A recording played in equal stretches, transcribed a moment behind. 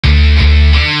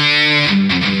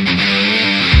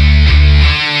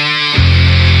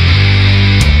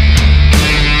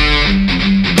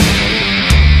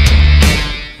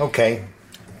Okay,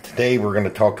 today we're going to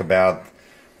talk about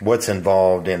what's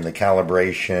involved in the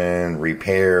calibration,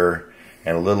 repair,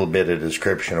 and a little bit of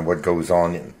description of what goes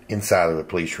on inside of the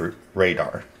police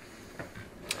radar.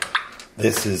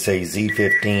 This is a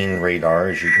Z-15 radar.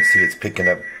 As you can see, it's picking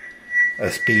up a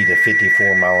speed of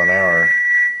 54 mile an hour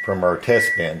from our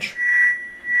test bench.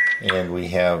 And we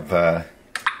have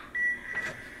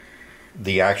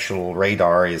the actual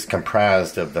radar is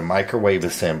comprised of the microwave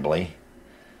assembly,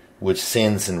 which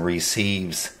sends and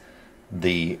receives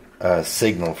the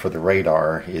signal for the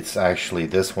radar. It's actually,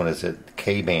 this one is at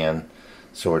K-band,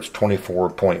 so it's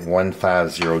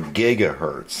 24.150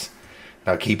 gigahertz.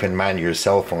 Now keep in mind your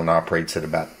cell phone operates at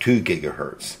about 2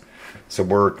 gigahertz. So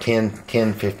we're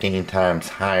 15 times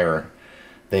higher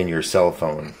than your cell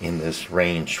phone in this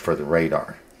range for the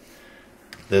radar.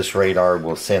 This radar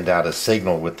will send out a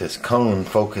signal with this cone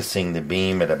focusing the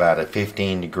beam at about a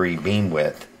 15-degree beam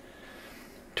width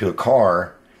to a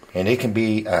car, and it can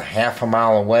be a half a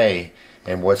mile away,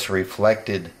 and what's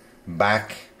reflected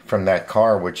back from that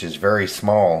car, which is very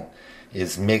small,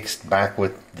 is mixed back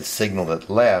with the signal that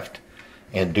left,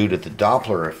 and due to the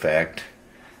Doppler effect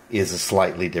is a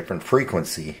slightly different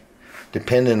frequency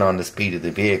depending on the speed of the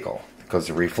vehicle, because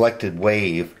the reflected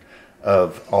wave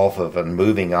off of a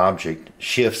moving object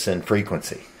shifts in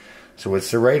frequency. So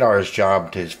it's the radar's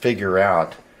job to figure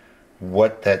out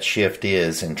what that shift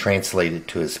is and translate it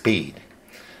to a speed.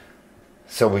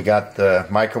 So we got the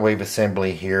microwave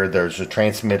assembly here. There's a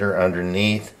transmitter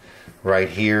underneath. Right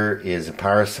here is a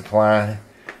power supply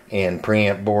and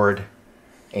preamp board,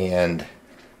 and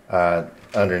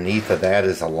underneath of that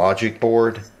is a logic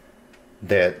board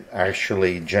that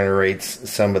actually generates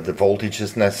some of the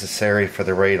voltages necessary for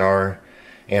the radar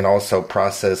and also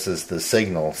processes the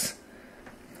signals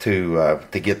to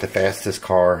get the fastest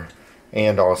car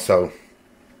and also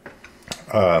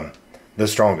the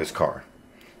strongest car.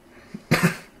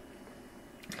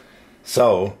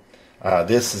 So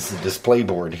this is the display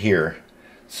board here.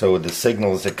 So the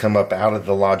signals that come up out of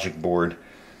the logic board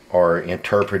are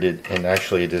interpreted, and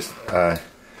actually just a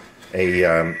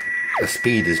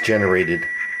speed is generated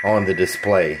on the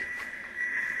display,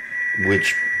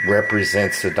 which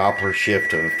represents the Doppler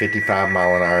shift of a 55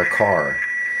 mile an hour car.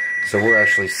 So we're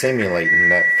actually simulating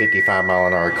that 55 mile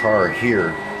an hour car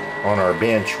here on our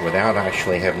bench without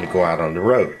actually having to go out on the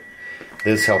road.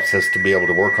 This helps us to be able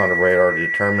to work on the radar to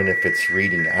determine if it's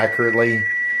reading accurately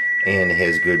and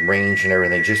has good range and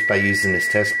everything just by using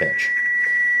this test bench.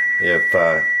 If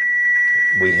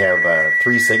we have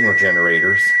 3 signal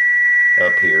generators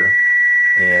up here,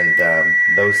 and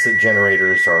those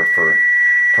generators are for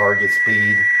target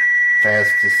speed,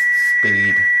 fastest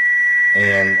speed,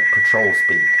 and patrol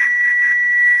speed.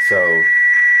 So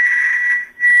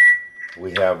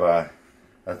we have a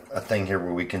thing here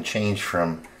where we can change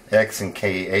from X and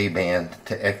K A band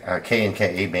to K and Ka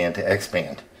band to X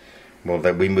band. Well,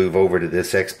 that we move over to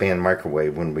this X band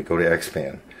microwave when we go to X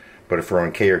band. But if we're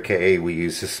on K or Ka, we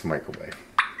use this microwave.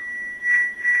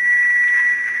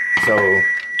 So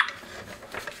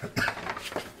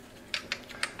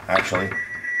actually,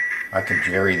 I can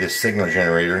vary this signal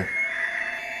generator.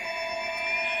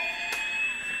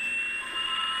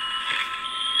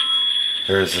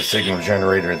 There's a signal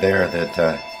generator there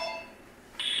that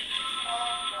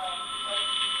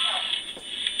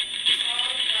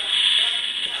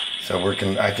so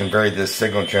I can vary this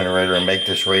signal generator and make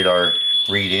this radar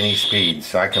read any speed.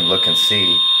 So I can look and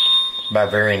see by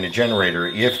varying the generator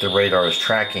if the radar is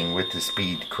tracking with the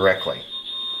speed correctly.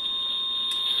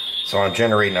 So I'm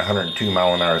generating a 102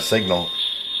 mile an hour signal,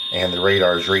 and the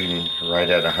radar is reading right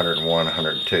at 101,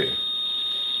 102.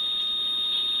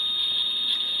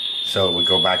 So we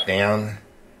go back down.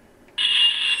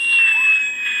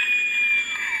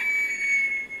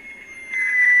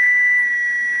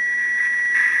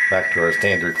 Back to our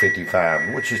standard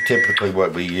 55, which is typically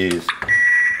what we use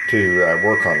to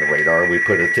work on the radar. We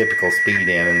put a typical speed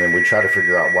in, and then we try to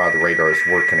figure out why the radar is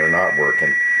working or not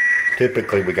working.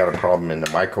 Typically we got a problem in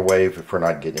the microwave if we're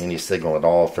not getting any signal at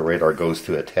all, if the radar goes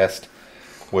through a test,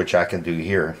 which I can do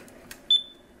here.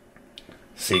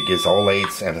 See, it gives all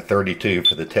 8s and a 32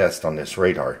 for the test on this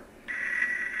radar.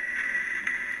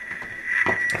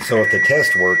 So if the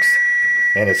test works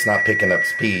and it's not picking up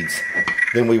speeds,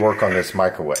 then we work on this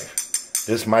microwave.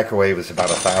 This microwave is about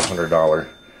a $500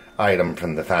 item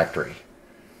from the factory.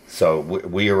 So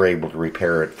we are able to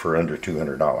repair it for under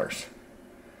 $200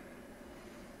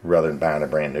 rather than buying a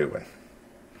brand new one.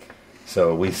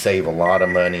 So we save a lot of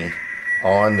money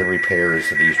on the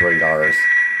repairs of these radars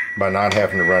by not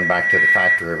having to run back to the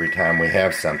factory every time we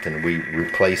have something. We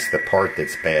replace the part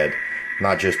that's bad,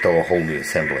 not just throw a whole new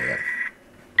assembly in.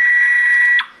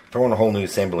 throwing a whole new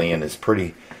assembly in is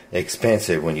pretty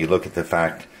expensive when you look at the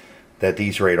fact that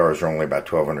these radars are only about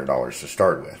 $1,200 to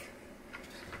start with.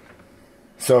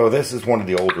 So this is one of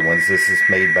the older ones. This is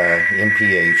made by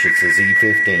MPH. It's a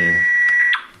Z-15.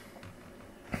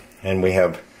 And we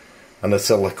have an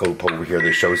oscilloscope over here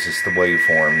that shows us the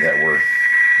waveform that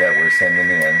we're sending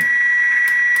in.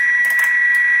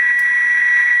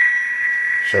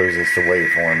 Shows us the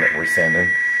waveform that we're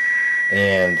sending.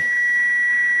 And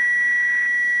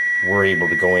we're able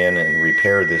to go in and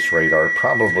repair this radar.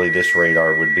 Probably this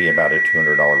radar would be about a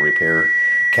 $200 repair,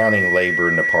 counting labor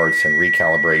and the parts and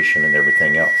recalibration and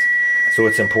everything else. So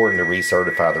it's important to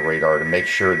recertify the radar to make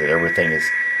sure that everything is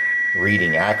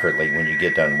reading accurately when you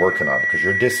get done working on it, because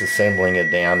you're disassembling it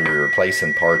down, you're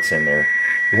replacing parts in there.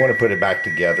 You want to put it back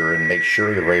together and make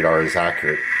sure the radar is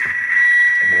accurate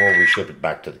before we ship it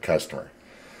back to the customer.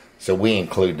 So we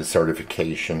include the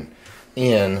certification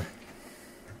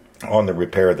on the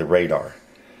repair of the radar.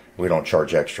 We don't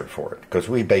charge extra for it because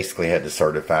we basically had to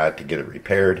certify it to get it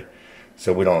repaired.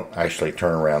 So we don't actually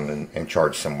turn around and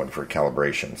charge someone for a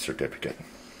calibration certificate.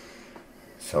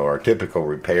 So our typical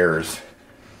repairs,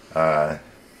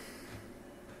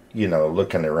 you know,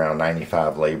 looking at around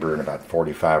 95 labor and about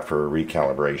 45 for a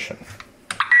recalibration.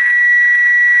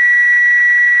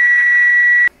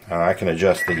 I can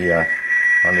adjust the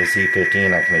on the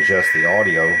Z-15. I can adjust the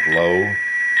audio low.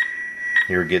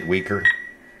 Here, get weaker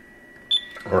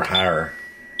or higher,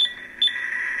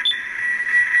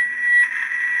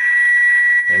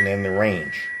 and then the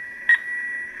range.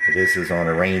 This is on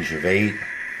a range of 8.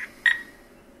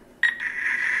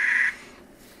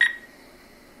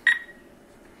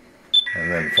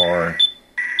 And then for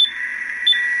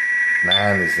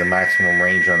 9 is the maximum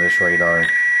range on this radar.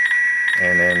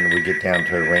 And then we get down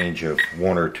to a range of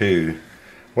 1 or 2.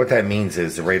 What that means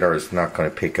is the radar is not going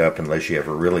to pick up unless you have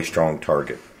a really strong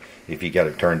target, if you got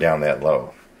to turn down that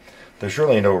low. There's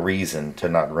really no reason to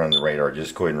not run the radar.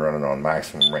 Just go ahead and run it on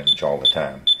maximum range all the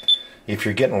time. If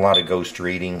you're getting a lot of ghost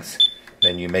readings,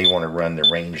 then you may want to run the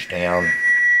range down,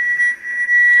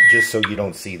 just so you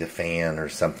don't see the fan or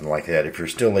something like that. If you're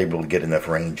still able to get enough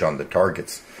range on the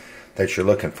targets that you're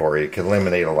looking for, it can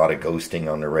eliminate a lot of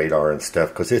ghosting on the radar and stuff,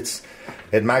 because it's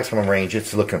at maximum range,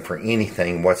 it's looking for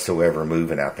anything whatsoever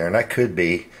moving out there. And that could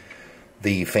be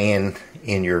the fan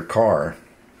in your car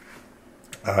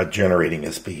generating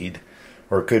a speed,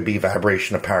 or it could be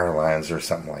vibration of power lines or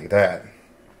something like that.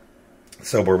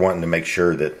 So we're wanting to make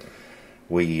sure that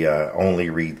we only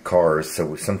read cars,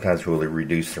 so sometimes we'll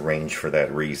reduce the range for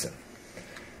that reason.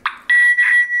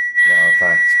 Now if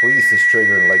I squeeze this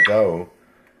trigger and let go,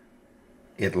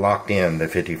 it locked in the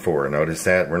 54. Notice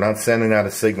that? We're not sending out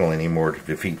a signal anymore to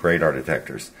defeat radar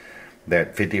detectors.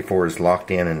 That 54 is locked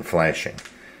in and flashing.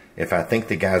 If I think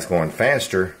the guy's going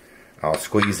faster, I'll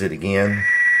squeeze it again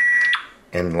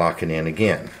and lock it in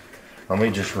again. Let me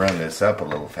just run this up a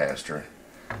little faster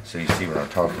so you see what I'm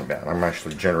talking about. I'm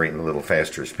actually generating a little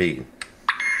faster speed.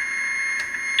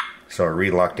 So I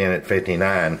relocked in at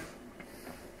 59.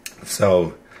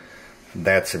 So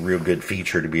that's a real good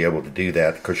feature to be able to do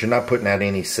that, because you're not putting out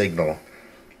any signal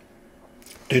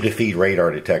to defeat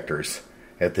radar detectors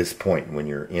at this point when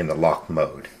you're in the locked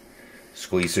mode.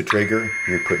 Squeeze the trigger,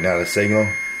 you're putting out a signal.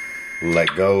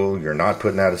 Let go, you're not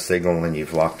putting out a signal, and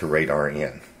you've locked the radar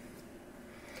in.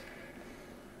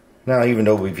 Now, even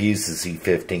though we've used the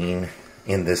Z-15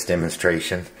 in this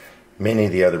demonstration, many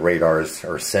of the other radars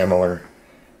are similar,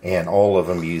 and all of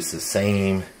them use the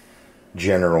same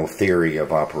general theory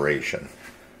of operation.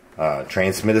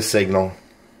 Transmit a signal,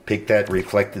 pick that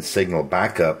reflected signal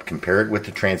back up, compare it with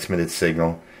the transmitted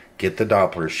signal, get the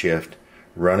Doppler shift,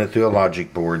 run it through a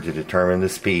logic board to determine the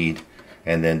speed,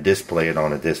 and then display it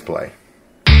on a display.